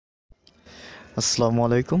Assalamu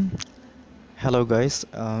alaikum. Hello guys.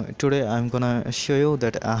 Today I'm gonna show you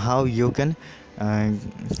that how you can uh,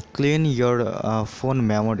 clean your phone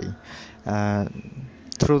memory. Uh,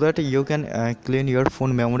 Through that you can clean your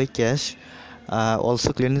phone memory cache,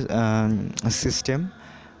 also clean system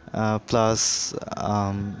plus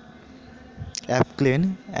app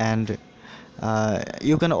clean, and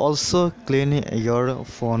you can also clean your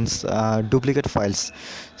phone's duplicate files.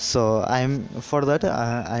 So I'm for that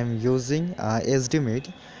I'm using SD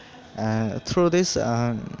Maid. Through this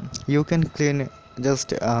you can clean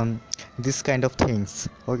just this kind of things.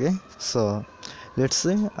 Okay, so let's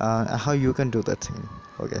see how you can do that thing.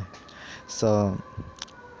 Okay, so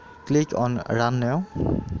click on run now,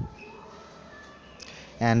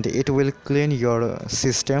 and it will clean your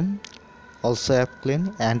system, also app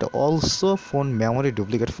clean, and also phone memory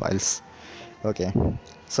duplicate files. Okay,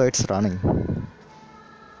 so it's running.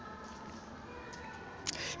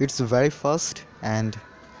 It's very fast and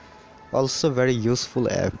also very useful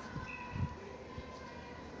app.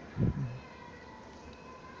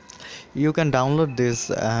 You can download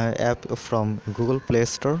this app from Google Play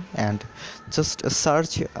Store and just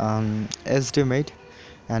search estimate,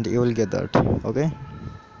 and you will get that. Okay,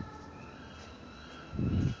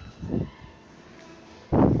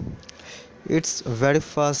 it's very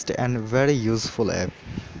fast and very useful app.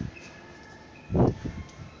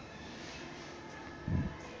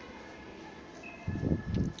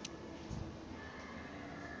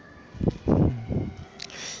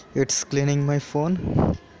 It's cleaning my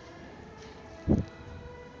phone,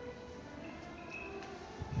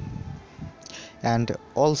 and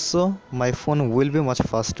also my phone will be much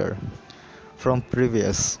faster from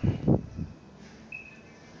previous.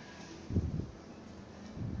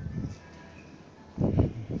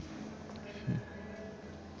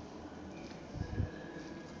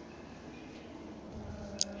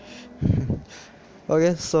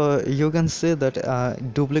 Okay, so you can see that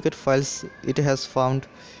duplicate files it has found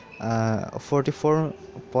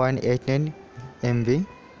 44.89 MB,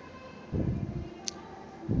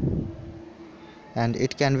 and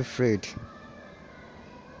it can be freed.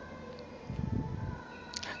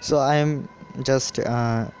 So I am just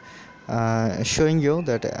showing you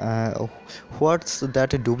that what's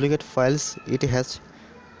that duplicate files it has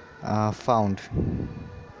found.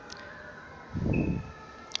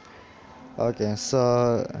 Okay,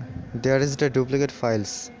 so there is the duplicate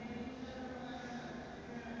files.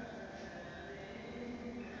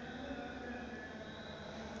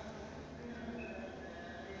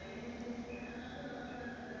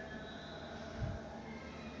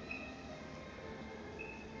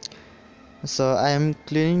 So I am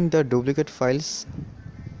cleaning the duplicate files,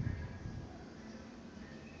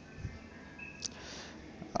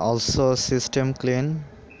 also system clean,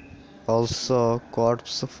 also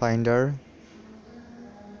corpse finder.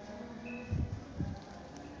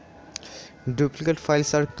 Duplicate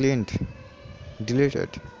files are cleaned, deleted.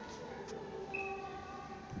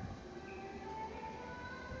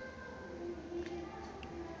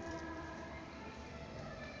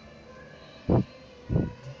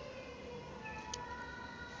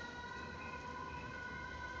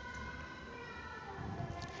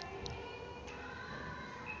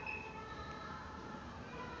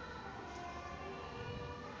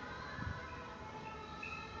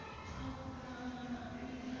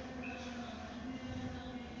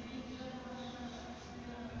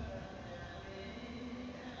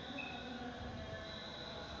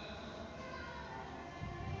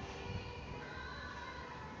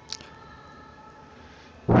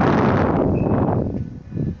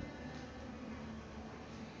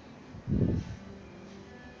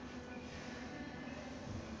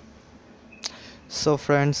 So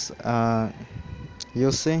friends,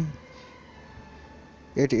 you see,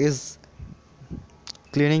 it is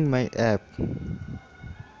cleaning my app.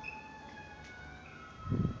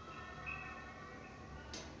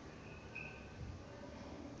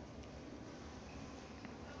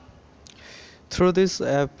 Through this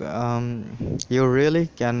app, you really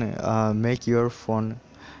can make your phone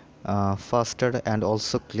faster and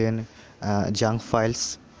also clean junk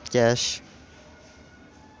files, cache.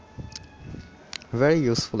 Very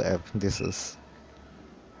useful app this is.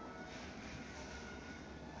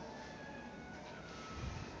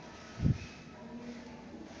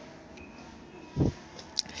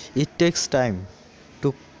 It takes time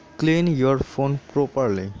to clean your phone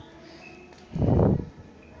properly.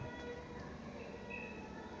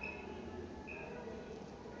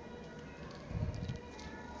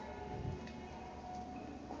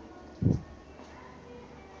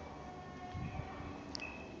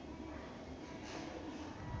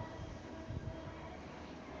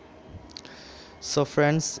 So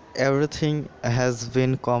friends, everything has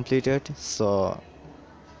been completed. So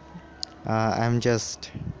I'm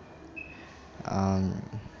just um,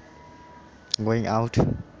 going out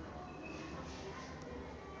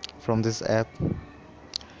from this app.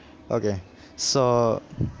 Okay, so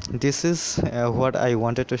this is what I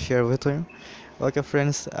wanted to share with you. Okay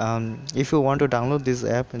friends, if you want to download this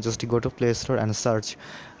app, just go to Play Store and search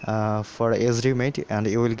for SDMate and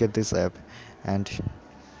you will get this app. And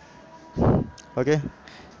okay,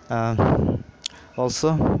 um,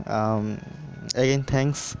 also again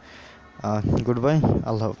thanks. Goodbye,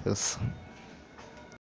 Allah Hafiz.